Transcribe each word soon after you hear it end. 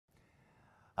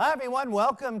Hi, everyone.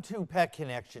 Welcome to Pet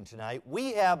Connection tonight.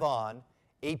 We have on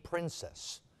a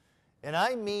princess, and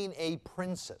I mean a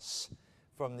princess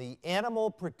from the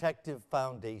Animal Protective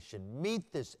Foundation.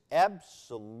 Meet this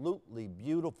absolutely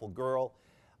beautiful girl.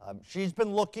 She's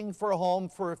been looking for a home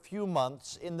for a few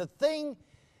months, and the thing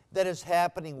that is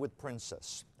happening with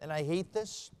Princess, and I hate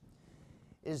this,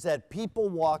 is that people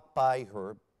walk by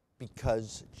her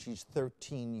because she's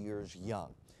 13 years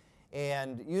young.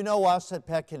 And you know us at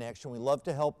Pet Connection, we love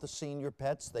to help the senior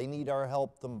pets. They need our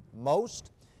help the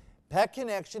most. Pet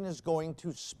Connection is going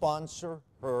to sponsor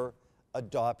her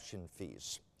adoption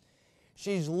fees.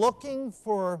 She's looking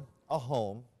for a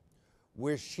home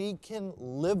where she can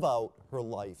live out her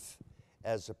life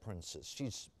as a princess.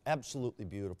 She's absolutely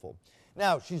beautiful.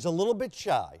 Now, she's a little bit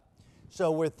shy,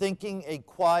 so we're thinking a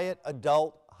quiet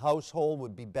adult household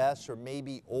would be best, or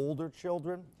maybe older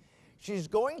children. She's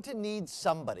going to need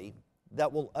somebody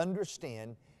that will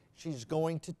understand she's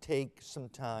going to take some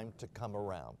time to come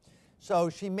around. So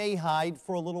she may hide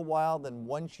for a little while, then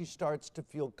once she starts to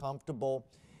feel comfortable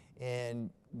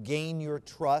and gain your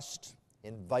trust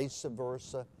and vice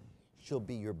versa, she'll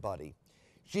be your buddy.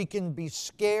 She can be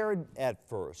scared at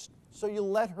first, so you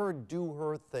let her do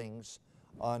her things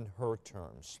on her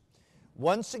terms.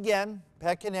 Once again,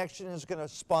 Pet Connection is going to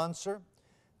sponsor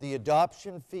the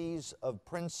adoption fees of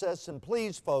Princess. And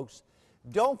please, folks,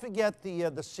 don't forget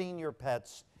the senior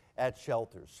pets at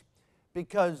shelters,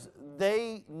 because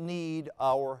they need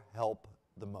our help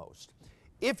the most.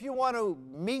 If you want to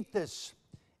meet this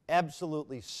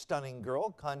absolutely stunning girl,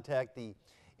 contact the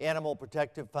Animal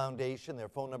Protective Foundation. Their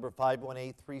phone number,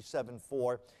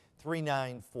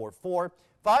 518-374-3944,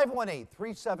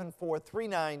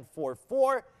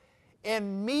 518-374-3944,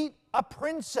 and meet a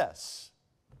princess.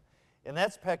 And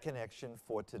that's Pet Connection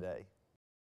for today.